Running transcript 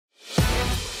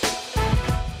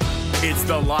It's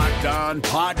the Locked On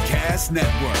Podcast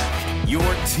Network, your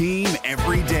team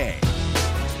every day.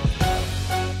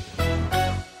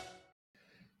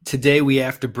 Today we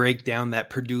have to break down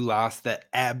that Purdue loss that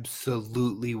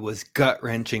absolutely was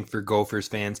gut-wrenching for Gophers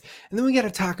fans. And then we got to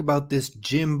talk about this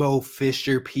Jimbo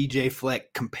Fisher, PJ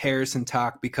Fleck comparison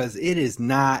talk, because it is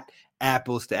not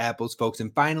apples to apples, folks.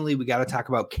 And finally, we got to talk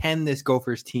about, can this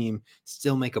Gophers team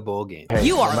still make a bowl game? Hey,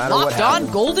 you are Locked On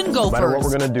Golden Gophers. No matter what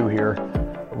we're going to do here,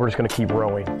 we're just going to keep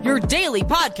rowing. Your daily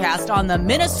podcast on the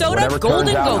Minnesota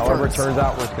Golden Gophers. However it turns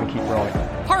out, we're just going to keep rowing.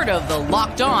 Part of the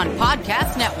Locked On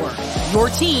Podcast Network. Your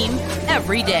team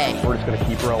every day. We're just going to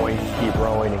keep rowing,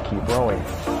 and keep rowing.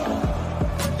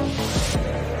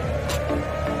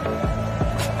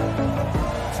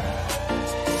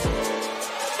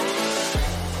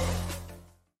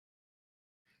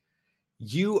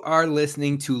 You are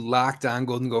listening to Locked On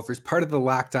Golden Gophers, part of the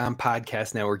Locked On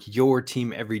Podcast Network, your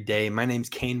team every day. My name's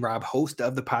Kane Robb, host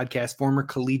of the podcast, former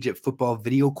collegiate football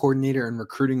video coordinator and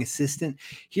recruiting assistant,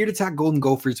 here to talk Golden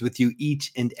Gophers with you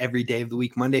each and every day of the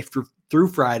week, Monday through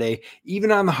Friday,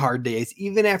 even on the hard days,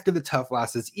 even after the tough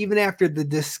losses, even after the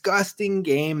disgusting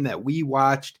game that we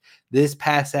watched this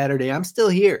past Saturday. I'm still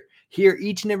here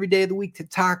each and every day of the week to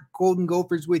talk Golden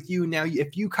Gophers with you. Now,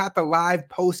 if you caught the live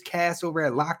postcast over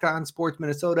at Locked On Sports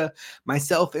Minnesota,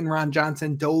 myself and Ron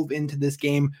Johnson dove into this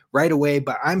game right away,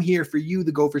 but I'm here for you,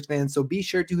 the Gophers fans. So be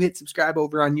sure to hit subscribe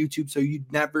over on YouTube so you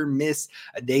never miss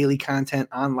a daily content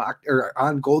on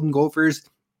Golden Gophers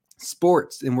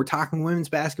sports. And we're talking women's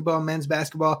basketball, men's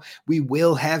basketball. We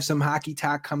will have some hockey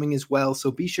talk coming as well.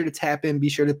 So be sure to tap in, be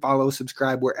sure to follow,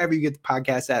 subscribe wherever you get the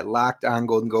podcast at Locked On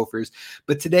Golden Gophers.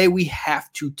 But today we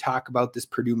have to talk about this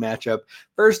Purdue matchup.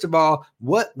 First of all,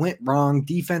 what went wrong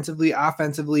defensively,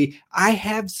 offensively? I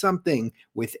have something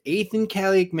with Ethan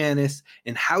Kaliakmanis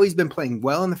and how he's been playing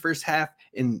well in the first half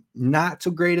and not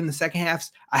so great in the second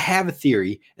halves. I have a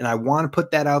theory, and I want to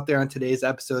put that out there on today's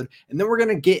episode. And then we're going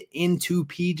to get into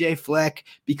PJ Fleck,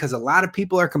 because a lot of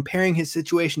people are comparing his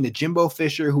situation to Jimbo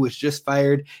Fisher, who was just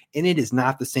fired, and it is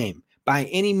not the same. By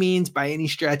any means, by any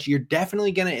stretch, you're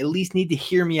definitely going to at least need to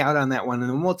hear me out on that one, and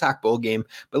then we'll talk bowl game.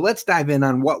 But let's dive in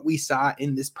on what we saw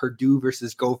in this Purdue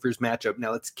versus Gophers matchup.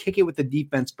 Now, let's kick it with the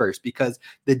defense first, because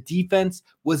the defense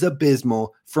was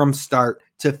abysmal from start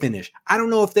to finish. I don't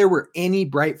know if there were any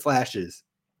bright flashes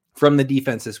from the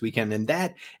defense this weekend, and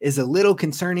that is a little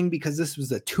concerning because this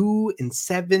was a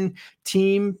 2-7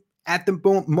 team. At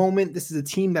the moment, this is a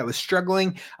team that was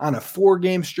struggling on a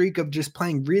 4-game streak of just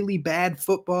playing really bad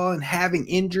football and having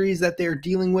injuries that they're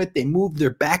dealing with. They moved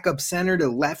their backup center to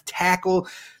left tackle.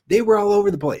 They were all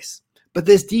over the place. But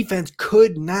this defense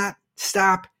could not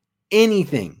stop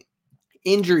anything.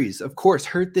 Injuries, of course,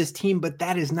 hurt this team, but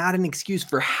that is not an excuse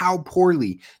for how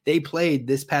poorly they played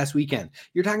this past weekend.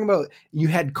 You're talking about, you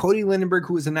had Cody Lindenberg,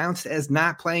 who was announced as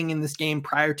not playing in this game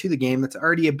prior to the game. That's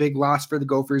already a big loss for the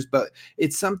Gophers, but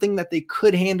it's something that they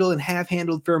could handle and have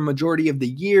handled for a majority of the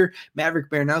year.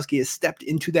 Maverick Baranowski has stepped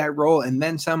into that role and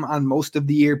then some on most of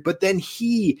the year, but then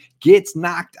he gets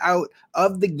knocked out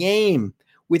of the game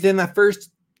within the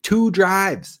first 2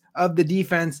 drives of the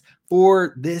defense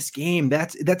for this game.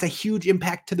 That's a huge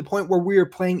impact, to the point where we are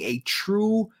playing a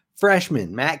true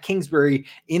freshman, Matt Kingsbury,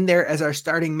 in there as our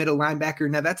starting middle linebacker.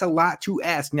 Now, that's a lot to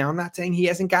ask. Now, I'm not saying he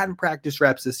hasn't gotten practice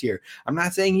reps this year. I'm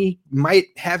not saying he may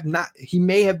have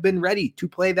been ready to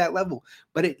play that level,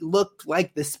 but it looked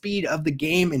like the speed of the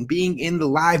game and being in the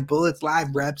live bullets,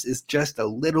 live reps is just a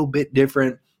little bit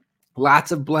different.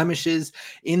 Lots of blemishes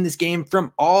in this game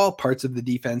from all parts of the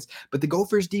defense, but the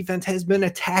Gophers defense has been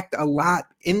attacked a lot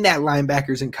in that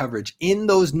linebackers and coverage, in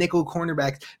those nickel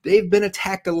cornerbacks. They've been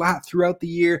attacked a lot throughout the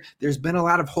year. There's been a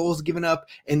lot of holes given up,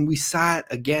 and we saw it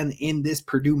again in this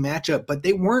Purdue matchup, but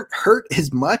they weren't hurt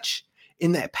as much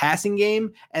in that passing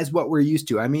game as what we're used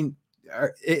to. I mean,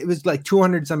 it was like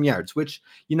 200 some yards, which,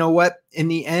 you know what, in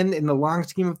the end, in the long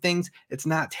scheme of things, it's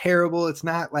not terrible. It's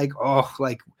not like,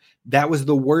 that was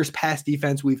the worst pass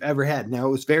defense we've ever had. Now,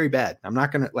 it was very bad. I'm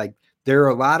not going to there are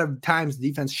a lot of times the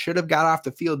defense should have got off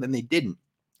the field and they didn't.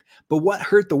 But what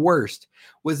hurt the worst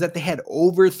was that they had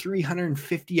over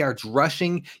 350 yards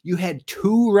rushing. You had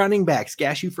 2 running backs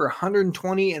gash you for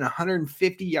 120 and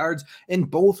 150 yards, and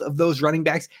both of those running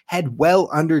backs had well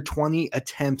under 20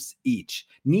 attempts each.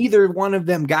 Neither one of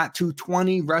them got to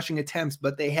 20 rushing attempts,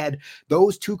 but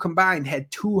those 2 combined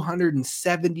had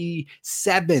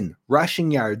 277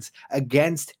 rushing yards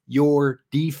against your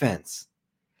defense.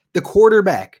 The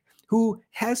quarterback, who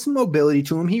has some mobility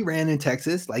to him, he ran in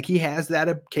Texas, like he has that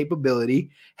capability,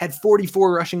 had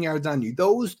 44 rushing yards on you.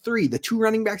 Those 3, the 2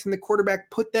 running backs and the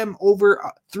quarterback, put them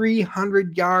over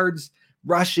 300 yards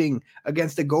rushing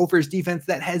against the Gophers defense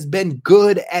that has been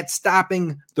good at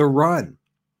stopping the run.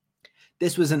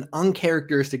 This was an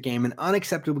uncharacteristic game, an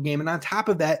unacceptable game. And on top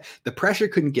of that, the pressure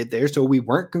couldn't get there. So we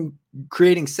weren't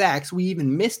creating sacks. We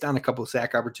even missed on a couple of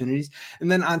sack opportunities. And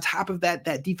then on top of that,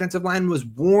 that defensive line was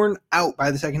worn out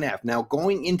by the second half. Now,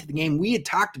 going into the game, we had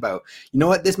talked about, you know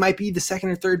what, this might be the second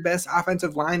or third best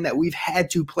offensive line that we've had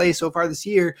to play so far this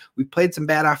year. We've played some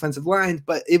bad offensive lines,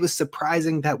 but it was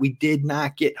surprising that we did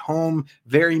not get home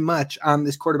very much on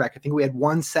this quarterback. I think we had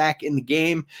 1 sack in the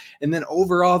game. And then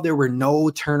overall, there were no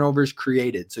turnovers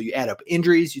created. So you add up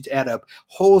injuries, you add up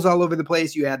holes all over the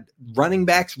place, you add running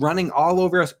backs running all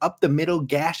over us up the middle,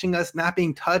 gashing us, not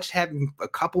being touched, having a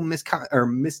couple missed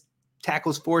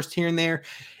tackles forced here and there.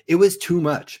 It was too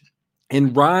much.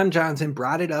 And Ron Johnson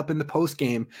brought it up in the post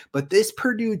game, but this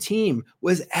Purdue team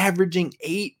was averaging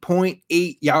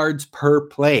 8.8 yards per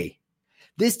play.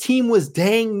 This team was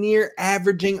dang near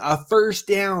averaging a first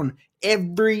down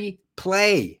every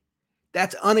play.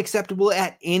 That's unacceptable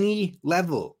at any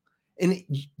level. And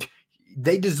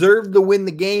they deserve to win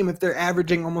the game if they're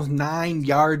averaging almost 9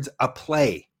 yards a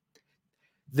play.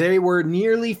 They were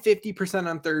nearly 50%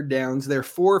 on third downs. They're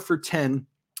 4 for 10.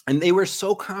 And they were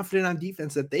so confident on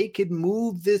defense that they could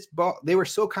move this ball. They were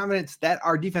so confident that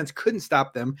our defense couldn't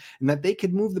stop them and that they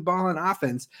could move the ball on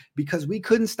offense because we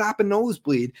couldn't stop a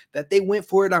nosebleed, that they went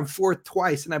for it on 4th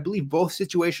twice. And I believe both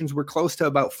situations were close to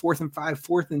about 4th and 5,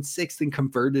 4th and 6th, and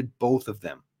converted both of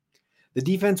them. The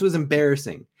defense was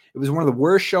embarrassing. It was one of the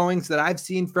worst showings that I've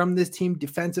seen from this team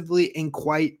defensively in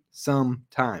quite some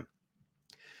time.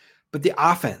 But the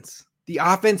offense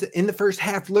in the first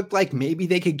half looked like maybe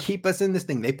they could keep us in this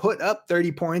thing. They put up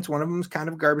 30 points. One of them was kind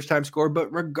of a garbage time score, but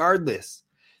regardless,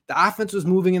 the offense was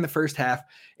moving in the first half,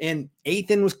 and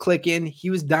Ethan was clicking. He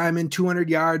was diming 200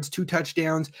 yards, 2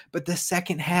 touchdowns. But the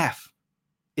second half,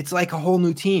 it's like a whole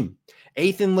new team.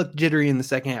 Ethan looked jittery in the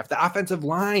second half. The offensive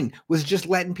line was just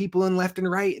letting people in left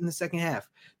and right in the second half.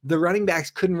 The running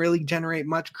backs couldn't really generate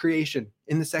much creation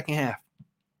in the second half.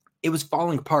 It was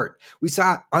falling apart. We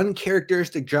saw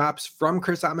uncharacteristic drops from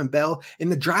Chris Bell,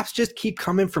 and the drops just keep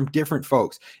coming from different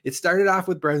folks. It started off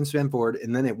with Brendan Spanford,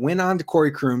 and then it went on to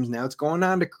Corey Crooms. Now it's going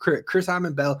on to Chris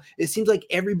Bell. It seems like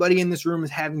everybody in this room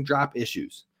is having drop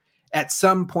issues at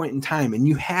some point in time, and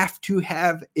you have to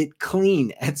have it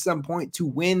clean at some point to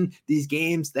win these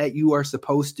games that you are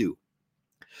supposed to.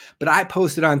 But I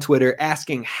posted on Twitter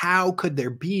asking, how could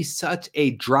there be such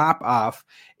a drop off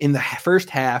in the first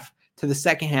half to the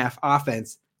second half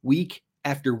offense week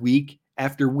after week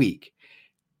after week?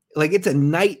 Like, it's a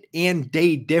night and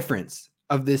day difference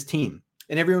of this team.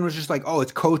 And everyone was just like, oh,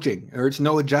 it's coaching or it's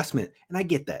no adjustment. And I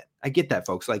get that,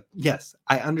 folks. Like, yes,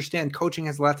 I understand coaching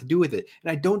has a lot to do with it. And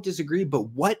I don't disagree. But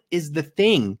what is the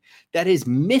thing that is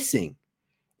missing?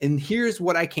 And here's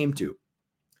what I came to.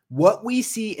 What we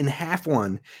see in half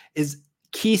one is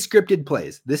key scripted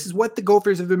plays. This is what the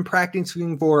Gophers have been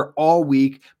practicing for all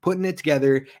week, putting it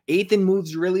together. Ethan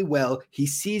moves really well. He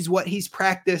sees what he's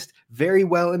practiced very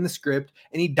well in the script,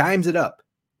 and he dimes it up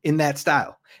in that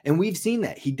style. And we've seen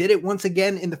that. He did it once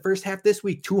again in the first half this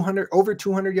week, over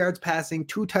 200 yards passing,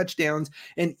 2 touchdowns,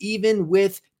 and even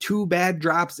with 2 bad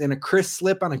drops and a crisp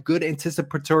slip on a good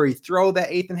anticipatory throw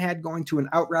that Ethan had going to an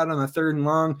out route on the 3rd and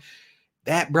long,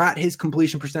 that brought his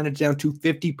completion percentage down to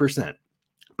 50%.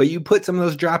 But you put some of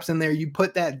those drops in there, you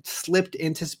put that slipped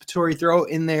anticipatory throw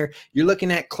in there, you're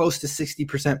looking at close to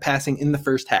 60% passing in the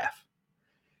first half.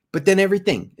 But then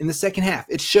everything in the second half,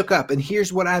 it shook up. And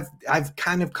here's what I've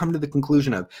kind of come to the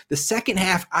conclusion of. The second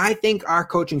half, I think our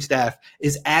coaching staff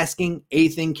is asking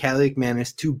Ethan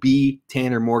Kaliakmanis to be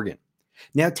Tanner Morgan.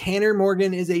 Now, Tanner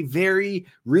Morgan is a very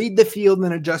read the field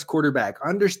and adjust quarterback,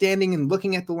 understanding and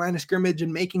looking at the line of scrimmage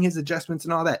and making his adjustments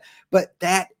and all that. But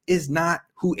that is not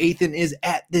who Ethan is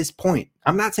at this point.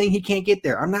 I'm not saying he can't get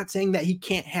there. I'm not saying that he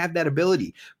can't have that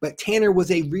ability. But Tanner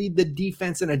was a read the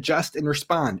defense and adjust and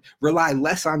respond, rely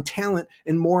less on talent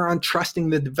and more on trusting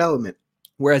the development.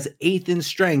 Whereas Ethan's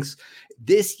strengths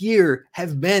this year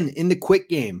have been in the quick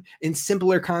game, in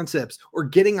simpler concepts, or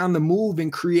getting on the move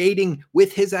and creating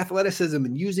with his athleticism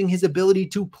and using his ability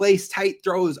to place tight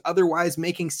throws, otherwise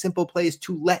making simple plays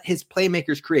to let his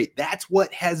playmakers create. That's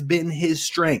what has been his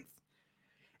strength.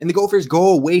 And the Gophers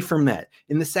go away from that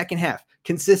in the second half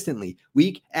consistently,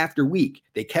 week after week.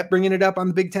 They kept bringing it up on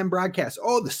the Big Ten broadcast.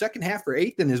 Oh, the second half for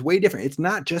Ethan is way different. It's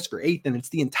not just for Ethan. It's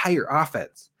the entire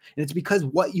offense. And it's because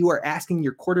what you are asking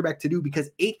your quarterback to do, because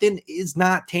Ethan is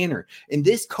not Tanner. And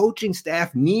this coaching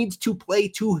staff needs to play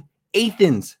to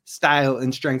Ethan's style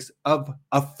and strengths of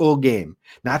a full game.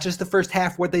 Not just the first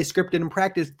half, what they scripted and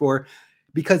practiced for,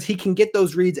 because he can get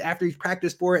those reads after he's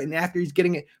practiced for it and after he's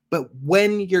getting it. But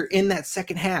when you're in that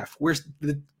second half where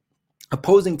the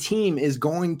opposing team is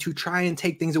going to try and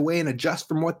take things away and adjust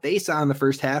from what they saw in the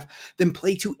first half, then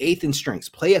play to Ethan's strengths,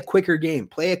 play a quicker game,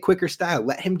 play a quicker style,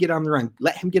 let him get on the run,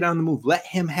 let him get on the move, let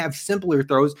him have simpler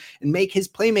throws and make his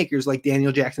playmakers like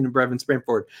Daniel Jackson and Brevin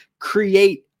Sprinford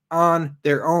create on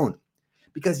their own.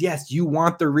 Because yes, you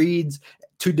want the reads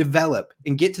to develop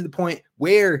and get to the point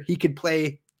where he could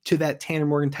play to that Tanner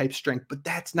Morgan type strength, but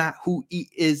that's not who he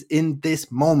is in this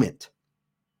moment.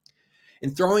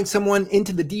 And throwing someone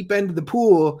into the deep end of the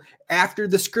pool after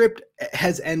the script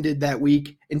has ended that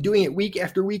week and doing it week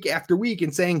after week after week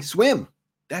and saying, swim,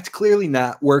 that's clearly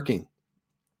not working.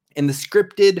 And the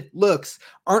scripted looks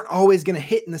aren't always going to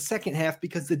hit in the second half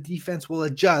because the defense will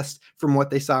adjust from what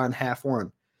they saw in half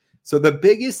one. So the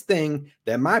biggest thing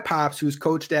that my pops, who's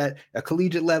coached at a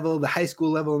collegiate level, the high school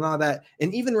level and all that,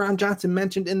 and even Ron Johnson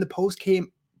mentioned in the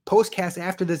postcast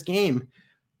after this game,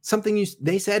 something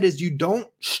they said is you don't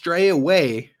stray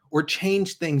away or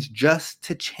change things just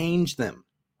to change them.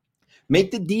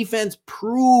 Make the defense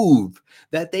prove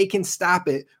that they can stop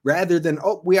it rather than,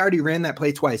 oh, we already ran that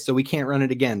play twice, so we can't run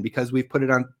it again because we've put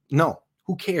it on. No,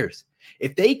 who cares?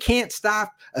 If they can't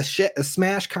stop a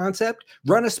smash concept,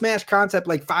 run a smash concept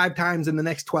like 5 times in the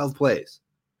next 12 plays.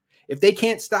 If they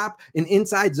can't stop an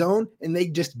inside zone and they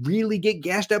just really get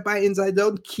gashed up by inside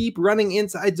zone, keep running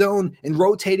inside zone and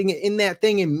rotating it in that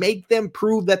thing and make them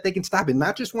prove that they can stop it.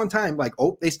 Not just one time like,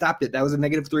 oh, they stopped it. That was a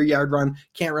negative 3-yard run.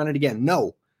 Can't run it again.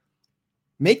 No.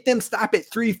 Make them stop it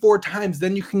 3-4 times.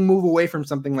 Then you can move away from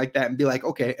something like that and be like,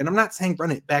 okay. And I'm not saying run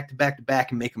it back to back to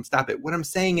back and make them stop it. What I'm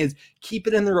saying is keep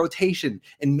it in the rotation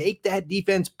and make that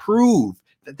defense prove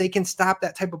that they can stop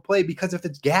that type of play, because if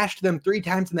it's gashed them 3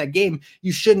 times in that game,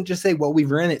 you shouldn't just say, well, we've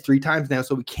ran it 3 times now,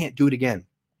 so we can't do it again.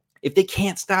 If they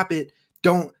can't stop it,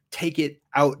 don't take it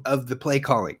out of the play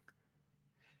calling.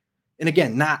 And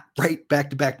again, not right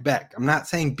back to back to back. I'm not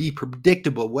saying be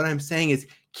predictable. What I'm saying is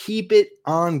keep it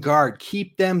on guard.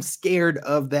 Keep them scared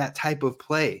of that type of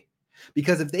play.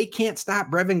 Because if they can't stop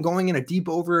Brevin going in a deep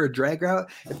over or drag route,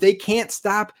 if they can't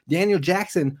stop Daniel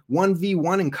Jackson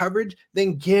 1v1 in coverage,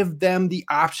 then give them the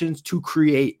options to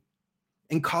create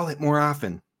and call it more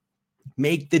often.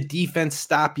 Make the defense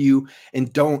stop you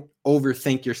and don't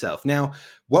overthink yourself. Now,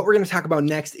 what we're going to talk about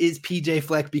next is PJ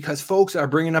Fleck, because folks are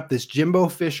bringing up this Jimbo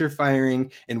Fisher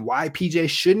firing and why PJ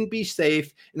shouldn't be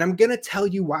safe. And I'm going to tell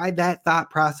you why that thought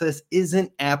process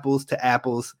isn't apples to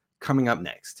apples coming up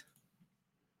next.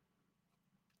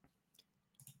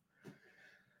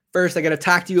 First, I got to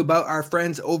talk to you about our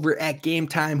friends over at Game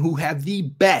Time who have the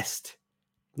best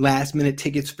last-minute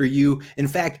tickets for you. In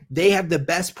fact, they have the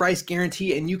best price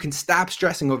guarantee, and you can stop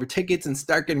stressing over tickets and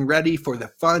start getting ready for the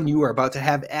fun you are about to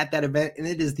have at that event. And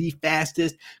it is the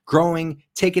fastest growing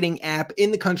ticketing app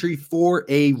in the country for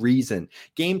a reason.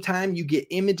 Game Time, you get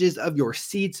images of your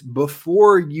seats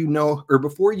before you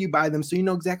buy them, so you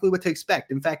know exactly what to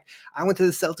expect. In fact, I went to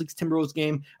the Celtics Timberwolves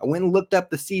game. I went and looked up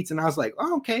the seats, and I was like,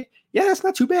 oh, okay. Yeah, that's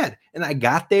not too bad. And I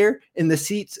got there, and the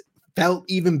seats felt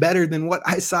even better than what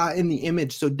I saw in the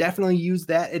image. So definitely use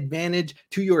that advantage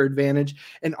to your advantage.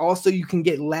 And also you can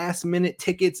get last minute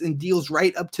tickets and deals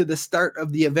right up to the start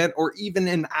of the event or even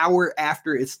an hour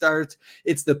after it starts.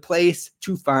 It's the place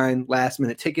to find last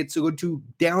minute tickets. So go to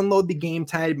download the Game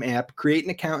Time app, create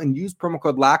an account, and use promo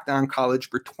code LOCKEDONCollege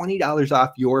for $20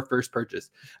 off your first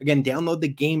purchase. Again, download the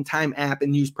Game Time app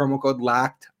and use promo code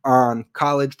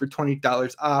LOCKEDONCollege for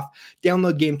 $20 off.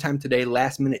 Download Game Time today.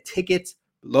 Last minute tickets,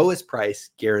 lowest price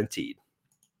guaranteed.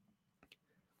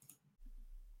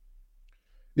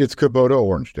 It's Kubota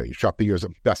Orange Day. Shop the year's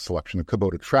best selection of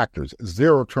Kubota tractors,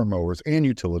 zero-turn mowers, and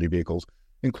utility vehicles,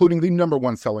 including the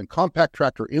 #1 selling compact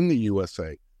tractor in the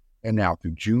USA. And now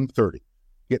through June 30,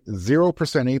 get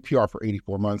 0% APR for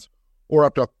 84 months or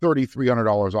up to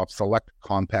 $3,300 off select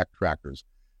compact tractors.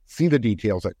 See the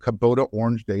details at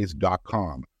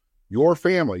KubotaOrangeDays.com. Your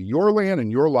family, your land,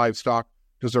 and your livestock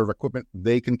deserve equipment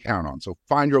they can count on. So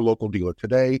find your local dealer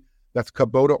today. That's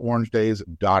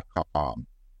KubotaOrangeDays.com.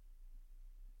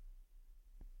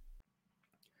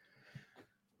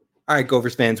 All right,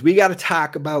 Gophers fans, we got to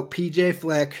talk about PJ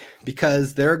Fleck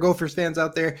because there are Gophers fans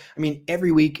out there. I mean,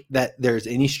 every week that there's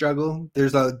any struggle,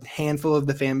 there's a handful of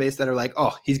the fan base that are like,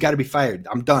 oh, he's got to be fired.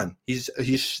 I'm done. He's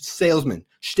salesman,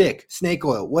 shtick, snake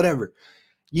oil, whatever.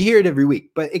 You hear it every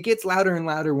week, but it gets louder and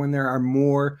louder when there are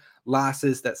more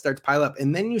losses that start to pile up.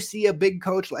 And then you see a big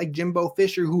coach like Jimbo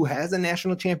Fisher, who has a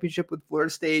national championship with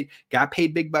Florida State, got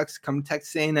paid big bucks to come to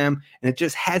Texas A&M, and it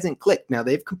just hasn't clicked. Now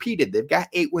they've competed. They've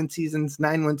got 8-win seasons,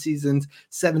 9-win seasons,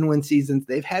 7-win seasons.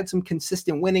 They've had some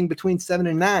consistent winning between 7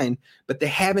 and 9, but they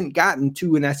haven't gotten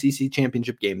to an SEC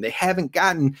championship game. They haven't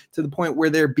gotten to the point where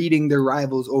they're beating their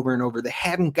rivals over and over. They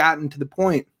haven't gotten to the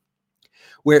point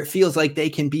where it feels like they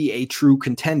can be a true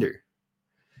contender.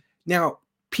 Now,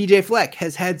 PJ Fleck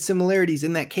has had similarities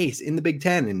in that case in the Big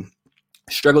Ten and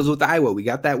struggles with Iowa. We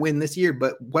got that win this year,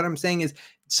 but what I'm saying is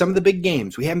some of the big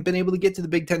games, we haven't been able to get to the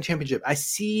Big Ten championship. I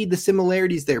see the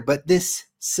similarities there, but this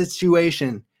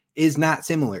situation is not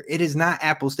similar. It is not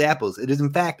apples to apples. It is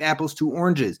in fact apples to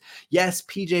oranges. Yes,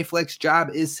 PJ Fleck's job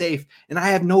is safe, and I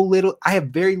have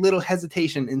very little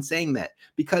hesitation in saying that,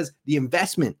 because the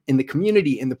investment in the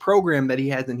community, in the program that he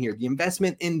has in here, the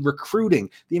investment in recruiting,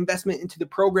 the investment into the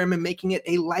program and making it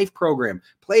a life program,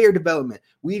 player development.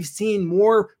 We've seen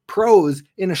more pros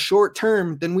in a short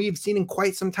term than we've seen in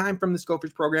quite some time from this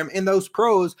Gophers program, and those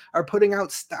pros are putting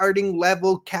out starting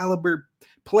level caliber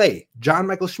play. John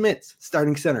Michael Schmitz,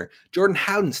 starting center. Jordan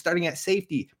Howden, starting at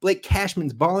safety. Blake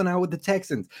Cashman's balling out with the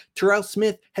Texans. Terrell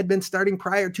Smith had been starting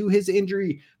prior to his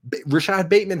injury. Rashad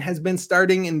Bateman has been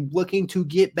starting and looking to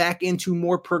get back into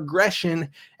more progression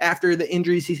after the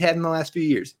injuries he's had in the last few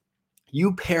years.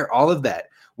 You pair all of that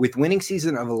with winning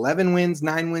season of 11 wins,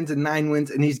 9 wins, and 9 wins,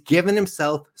 and he's given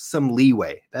himself some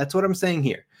leeway. That's what I'm saying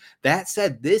here. That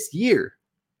said, this year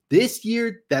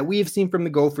that we have seen from the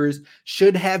Gophers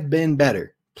should have been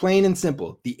better. Plain and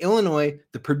simple. The Illinois,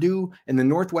 the Purdue, and the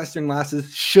Northwestern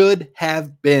losses should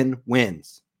have been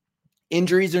wins.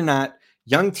 Injuries or not,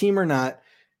 young team or not,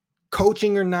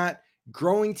 coaching or not,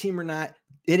 growing team or not,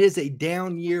 it is a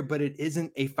down year, but it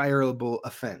isn't a fireable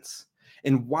offense.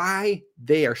 And why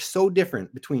they are so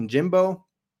different between Jimbo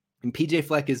and PJ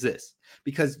Fleck is this,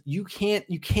 because you can't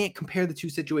compare the two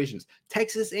situations.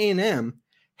 Texas A&M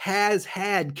has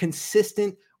had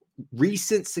consistent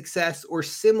recent success or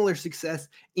similar success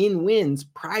in wins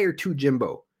prior to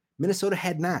Jimbo. Minnesota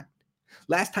had not.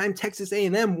 Last time Texas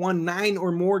A&M won 9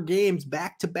 or more games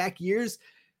back-to-back years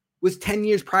was 10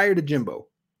 years prior to Jimbo,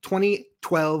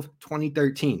 2012,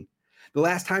 2013. The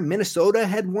last time Minnesota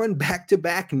had won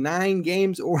back-to-back 9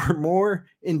 games or more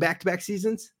in back-to-back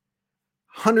seasons,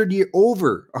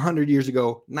 over 100 years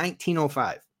ago,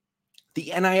 1905.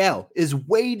 The NIL is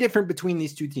way different between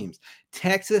these two teams.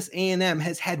 Texas A&M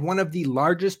has had one of the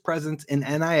largest presence in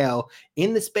NIL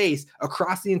in the space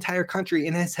across the entire country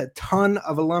and has a ton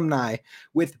of alumni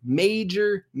with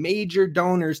major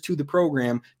donors to the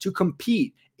program to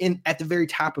compete at the very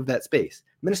top of that space.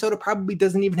 Minnesota probably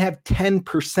doesn't even have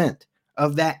 10%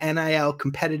 of that NIL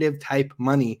competitive type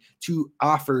money to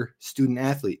offer student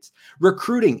athletes.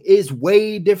 Recruiting is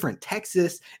way different.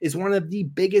 Texas is one of the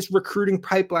biggest recruiting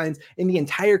pipelines in the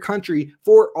entire country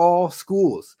for all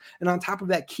schools. And on top of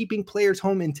that, keeping players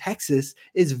home in Texas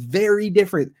is very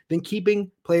different than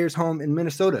keeping players home in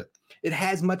Minnesota. It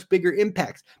has much bigger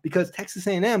impacts because Texas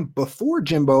A&M before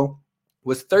Jimbo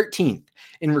was 13th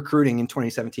in recruiting in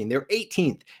 2017. They were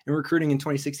 18th in recruiting in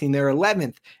 2016. They were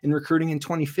 11th in recruiting in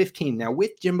 2015. Now,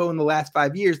 with Jimbo in the last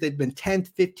 5 years, they've been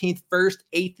 10th, 15th, 1st,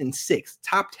 8th, and 6th.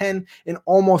 Top 10 in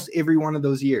almost every one of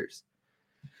those years.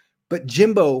 But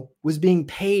Jimbo was being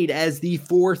paid as the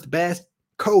 4th best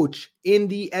coach in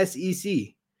the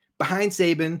SEC, behind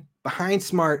Saban, behind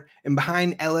Smart, and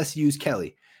behind LSU's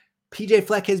Kelly. PJ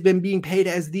Fleck has been being paid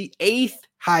as the 8th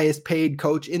highest paid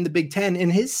coach in the Big Ten,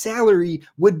 and his salary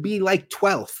would be like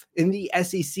 12th in the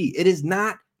SEC. It is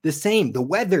not the same. The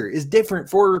weather is different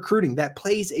for recruiting. That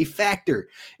plays a factor.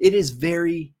 It is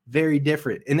very, very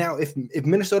different. And now if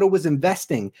Minnesota was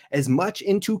investing as much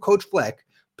into Coach Fleck,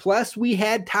 plus we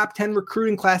had top 10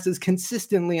 recruiting classes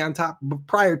consistently on top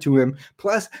prior to him,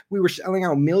 plus we were shelling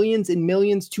out millions and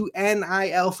millions to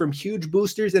NIL from huge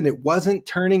boosters, and it wasn't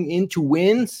turning into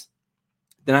wins,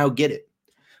 then I'll get it.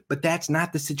 But that's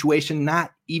not the situation,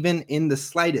 not even in the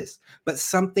slightest. But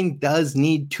something does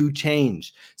need to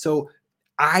change. So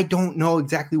I don't know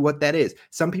exactly what that is.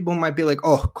 Some people might be like,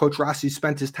 oh, Coach Rossi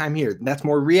spent his time here. That's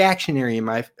more reactionary, in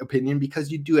my opinion,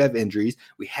 because you do have injuries.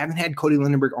 We haven't had Cody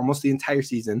Lindenberg almost the entire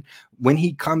season. When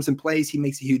he comes and plays, he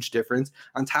makes a huge difference.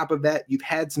 On top of that, you've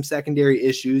had some secondary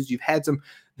issues.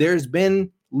 There's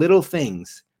been little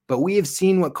things. But we have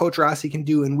seen what Coach Rossi can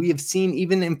do, and we have seen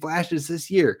even in flashes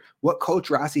this year what Coach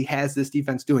Rossi has this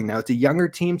defense doing. Now, it's a younger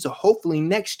team, so hopefully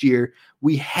next year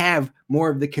we have more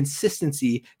of the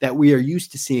consistency that we are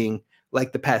used to seeing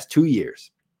like the past 2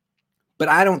 years. But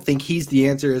I don't think he's the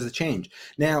answer as a change.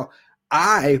 Now,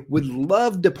 I would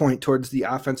love to point towards the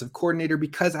offensive coordinator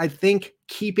because I think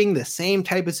keeping the same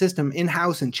type of system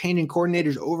in-house and changing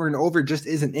coordinators over and over just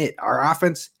isn't it. Our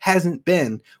offense hasn't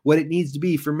been what it needs to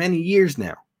be for many years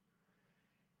now.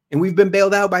 And we've been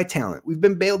bailed out by talent. We've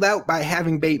been bailed out by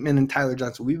having Bateman and Tyler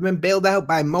Johnson. We've been bailed out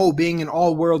by Mo being an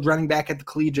all-world running back at the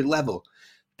collegiate level.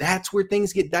 That's where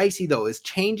things get dicey, though, is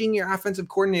changing your offensive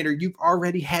coordinator. You've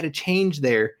already had a change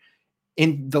there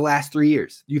in the last 3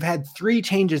 years. You've had 3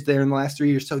 changes there in the last 3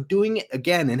 years. So doing it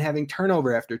again and having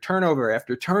turnover after turnover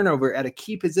after turnover at a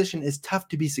key position is tough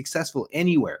to be successful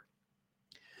anywhere.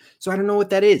 So I don't know what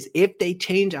that is. If they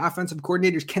change offensive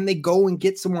coordinators, can they go and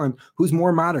get someone who's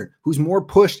more modern, who's more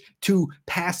pushed to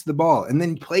pass the ball and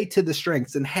then play to the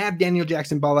strengths and have Daniel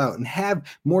Jackson ball out and have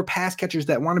more pass catchers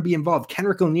that want to be involved?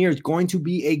 Kendrick Lanier is going to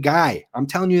be a guy. I'm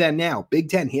telling you that now. Big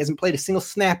Ten. He hasn't played a single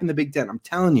snap in the Big Ten. I'm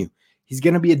telling you, he's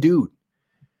going to be a dude.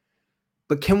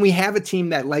 But can we have a team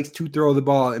that likes to throw the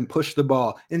ball and push the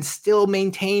ball and still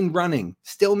maintain running,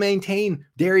 still maintain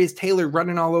Darius Taylor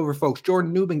running all over folks,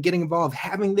 Jordan Newman getting involved,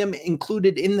 having them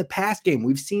included in the pass game?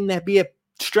 We've seen that be a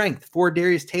strength for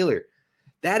Darius Taylor.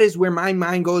 That is where my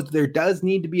mind goes. There does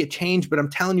need to be a change, but I'm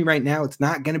telling you right now, it's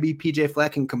not going to be PJ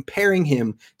Fleck, and comparing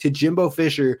him to Jimbo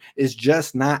Fisher is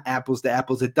just not apples to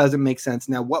apples. It doesn't make sense.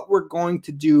 Now, what we're going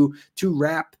to do to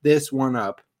wrap this one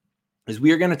up is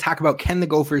we are going to talk about, can the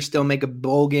Gophers still make a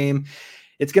bowl game?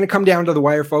 It's going to come down to the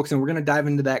wire, folks, and we're going to dive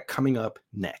into that coming up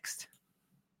next.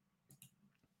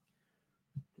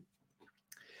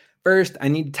 First, I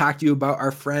need to talk to you about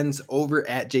our friends over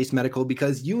at Jace Medical,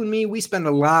 because you and me, we spend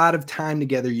a lot of time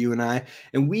together, you and I,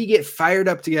 and we get fired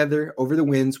up together over the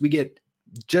wins. We get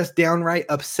just downright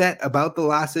upset about the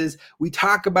losses. We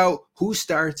talk about who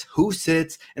starts, who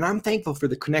sits, and I'm thankful for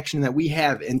the connection that we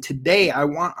have. And today I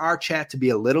want our chat to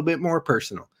be a little bit more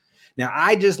personal. Now,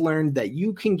 I just learned that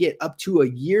you can get up to a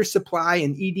year's supply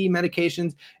in ED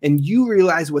medications, and you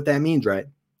realize what that means, right?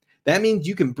 That means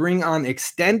you can bring on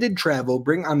extended travel,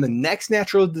 bring on the next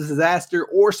natural disaster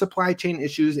or supply chain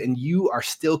issues, and you are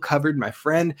still covered, my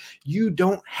friend. You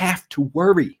don't have to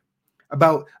worry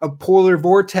about a polar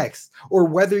vortex or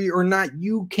whether or not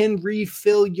you can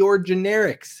refill your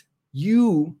generics.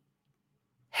 You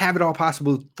have it all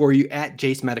possible for you at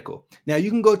Jace Medical. Now, you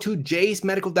can go to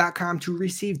jacemedical.com to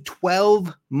receive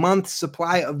 12 months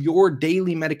supply of your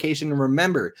daily medication. And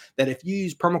remember that if you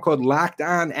use promo code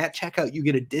LOCKEDON at checkout, you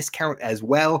get a discount as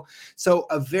well. So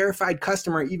a verified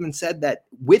customer even said that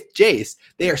with Jace,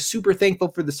 they are super thankful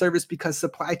for the service because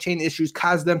supply chain issues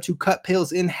caused them to cut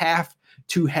pills in half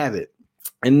to have it.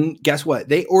 And guess what?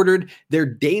 They ordered their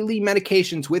daily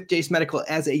medications with Jace Medical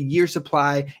as a year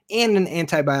supply and an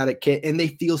antibiotic kit, and they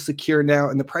feel secure now.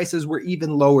 And the prices were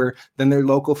even lower than their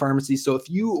local pharmacy. So if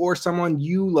you or someone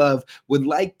you love would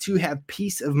like to have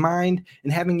peace of mind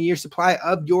and having a year supply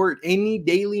of your any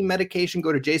daily medication,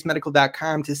 go to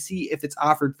jacemedical.com to see if it's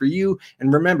offered for you.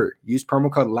 And remember, use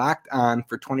promo code LOCKEDON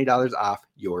for $20 off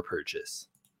your purchase.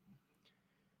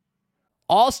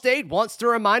 Allstate wants to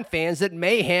remind fans that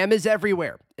mayhem is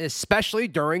everywhere, especially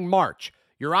during March.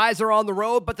 Your eyes are on the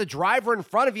road, but the driver in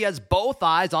front of you has both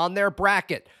eyes on their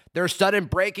bracket. Their sudden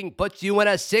braking puts you in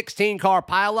a 16-car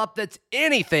pileup that's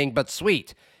anything but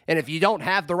sweet. And if you don't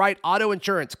have the right auto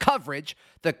insurance coverage,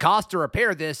 the cost to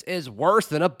repair this is worse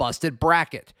than a busted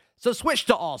bracket. So switch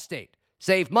to Allstate,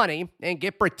 save money, and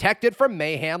get protected from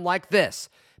mayhem like this.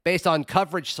 Based on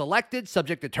coverage selected,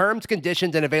 subject to terms,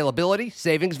 conditions, and availability,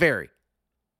 savings vary.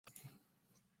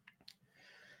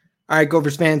 All right,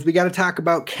 Gophers fans, we got to talk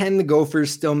about, can the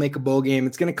Gophers still make a bowl game?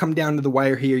 It's going to come down to the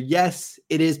wire here. Yes,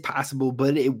 it is possible,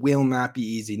 but it will not be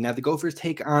easy. Now, the Gophers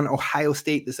take on Ohio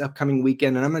State this upcoming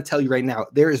weekend, and I'm going to tell you right now,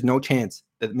 there is no chance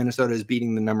that Minnesota is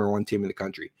beating the number 1 team in the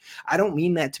country. I don't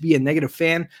mean that to be a negative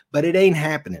fan, but it ain't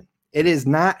happening. It is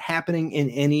not happening in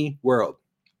any world.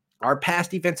 Our pass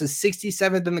defense is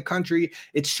 67th in the country.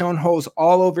 It's shown holes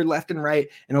all over left and right,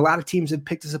 and a lot of teams have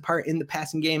picked us apart in the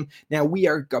passing game. Now, we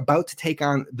are about to take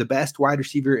on the best wide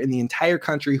receiver in the entire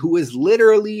country, who is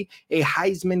literally a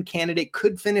Heisman candidate,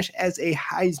 could finish as a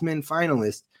Heisman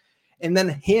finalist. And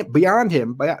then beyond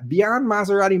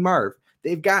Maserati Marv,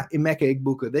 they've got Emeka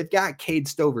Egbuka. They've got Cade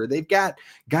Stover. They've got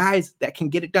guys that can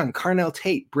get it done. Carnell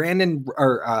Tate,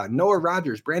 Noah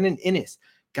Rogers, Brandon Innes,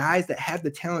 guys that have the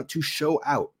talent to show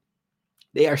out.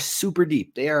 They are super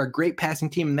deep. They are a great passing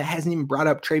team, and that hasn't even brought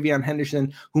up Travion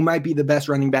Henderson, who might be the best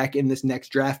running back in this next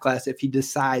draft class if he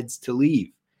decides to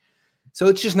leave. So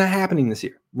it's just not happening this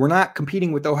year. We're not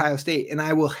competing with Ohio State, and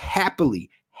I will happily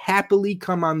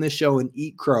come on this show and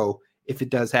eat crow if it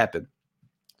does happen.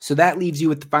 So that leaves you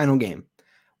with the final game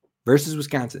versus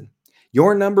Wisconsin,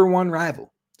 your number 1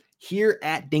 rival here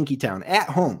at Dinkytown at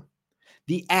home.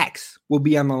 the axe will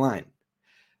be on the line.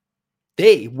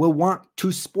 They will want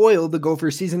to spoil the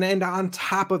Gophers season, and on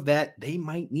top of that, they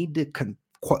might need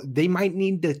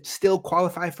to still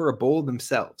qualify for a bowl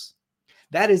themselves.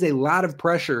 That is a lot of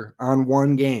pressure on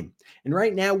one game. And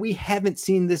right now, we haven't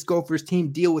seen this Gophers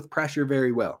team deal with pressure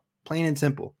very well, plain and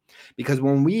simple. Because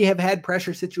when we have had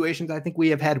pressure situations, I think we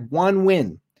have had one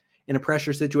win in a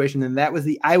pressure situation, and that was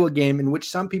the Iowa game, in which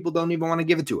some people don't even want to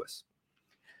give it to us.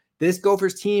 This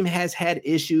Gophers team has had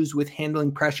issues with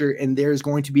handling pressure, and there's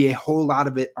going to be a whole lot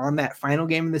of it on that final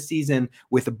game of the season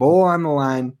with a bowl on the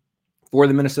line for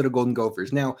the Minnesota Golden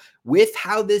Gophers. Now, with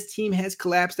how this team has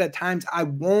collapsed at times, I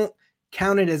won't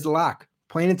count it as a lock.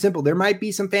 Plain and simple. There might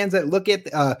be some fans that look at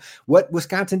what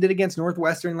Wisconsin did against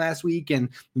Northwestern last week, and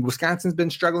Wisconsin's been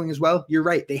struggling as well. You're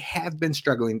right. They have been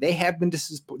struggling. They have been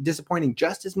disappointing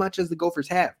just as much as the Gophers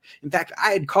have. In fact,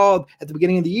 I had called at the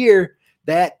beginning of the year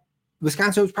that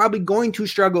Wisconsin was probably going to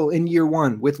struggle in year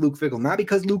one with Luke Fickell. Not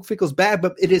because Luke Fickell's bad,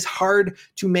 but it is hard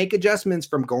to make adjustments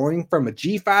from going from a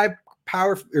G5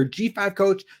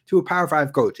 coach to a Power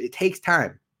 5 coach. It takes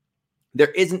time.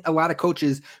 There isn't a lot of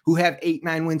coaches who have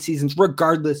 8-9 win seasons,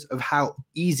 regardless of how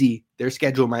easy their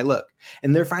schedule might look.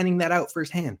 And they're finding that out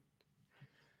firsthand.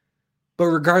 But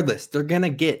regardless, they're going to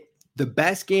get the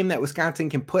best game that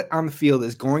Wisconsin can put on the field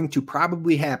is going to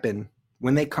probably happen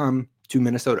when they come to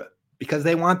Minnesota, because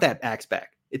they want that axe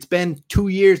back. It's been 2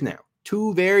 years now,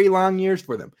 2 very long years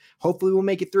for them. Hopefully we'll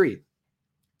make it 3.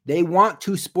 They want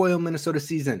to spoil Minnesota's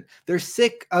season. They're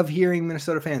sick of hearing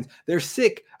Minnesota fans. They're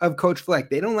sick of Coach Fleck.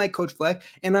 They don't like Coach Fleck.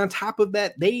 And on top of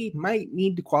that, they might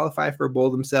need to qualify for a bowl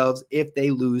themselves if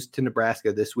they lose to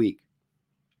Nebraska this week.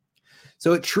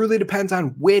 So it truly depends on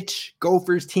which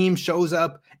Gophers team shows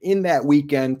up in that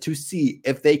weekend to see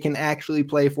if they can actually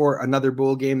play for another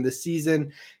bowl game this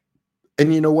season.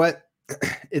 And you know what?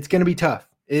 It's going to be tough.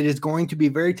 It is going to be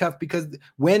very tough because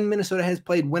when Minnesota has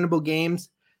played winnable games,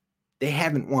 they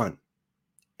haven't won.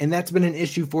 And that's been an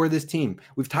issue for this team.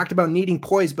 We've talked about needing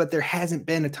poise, but there hasn't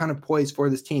been a ton of poise for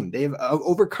this team. They've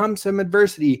overcome some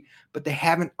adversity, but they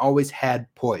haven't always had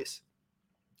poise.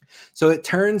 So it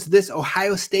turns this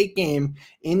Ohio State game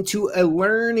into a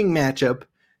learning matchup,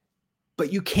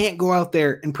 but you can't go out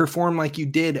there and perform like you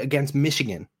did against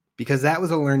Michigan, because that was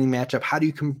a learning matchup. How do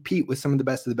you compete with some of the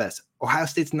best? Ohio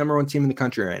State's the number 1 team in the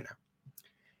country right now.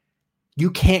 You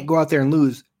can't go out there and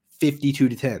lose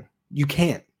 52-10. You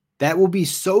can't. That will be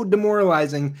so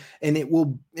demoralizing, and it will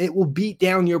beat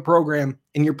down your program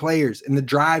and your players and the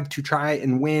drive to try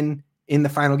and win in the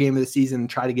final game of the season and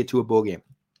try to get to a bowl game.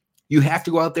 You have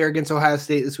to go out there against Ohio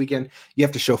State this weekend. You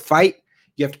have to show fight.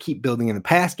 You have to keep building in the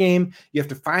pass game. You have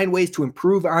to find ways to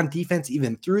improve on defense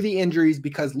even through the injuries,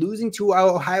 because losing to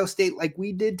Ohio State like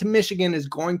we did to Michigan is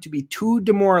going to be too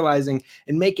demoralizing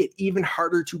and make it even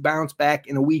harder to bounce back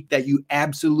in a week that you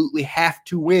absolutely have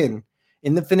to win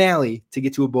in the finale to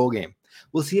get to a bowl game.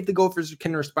 We'll see if the Gophers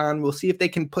can respond. We'll see if they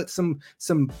can put some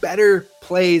better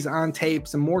plays on tape,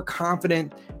 some more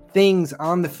confident things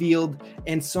on the field,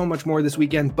 and so much more this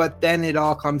weekend. But then it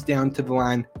all comes down to the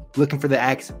line, looking for the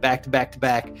axe back to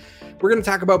back. We're going to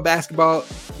talk about basketball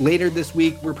later this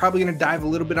week. We're probably going to dive a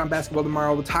little bit on basketball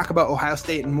tomorrow. We'll talk about Ohio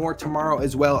State and more tomorrow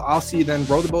as well. I'll see you then.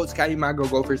 Roll the boat, Scotty Mago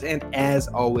Gophers. And as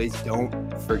always,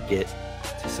 don't forget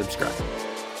to subscribe.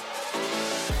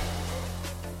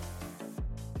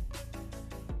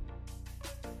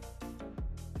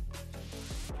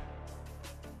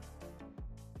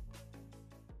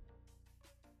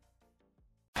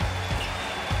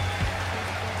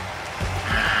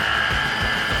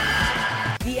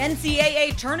 The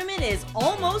NCAA tournament is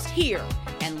almost here,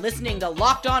 and listening to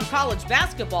Locked On College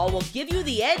Basketball will give you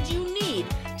the edge you need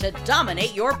to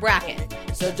dominate your bracket.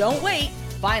 So don't wait.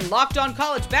 Find Locked On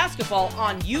College Basketball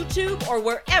on YouTube or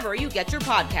wherever you get your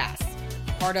podcasts.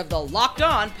 Part of the Locked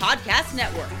On Podcast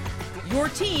Network. Your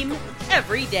team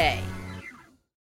every day.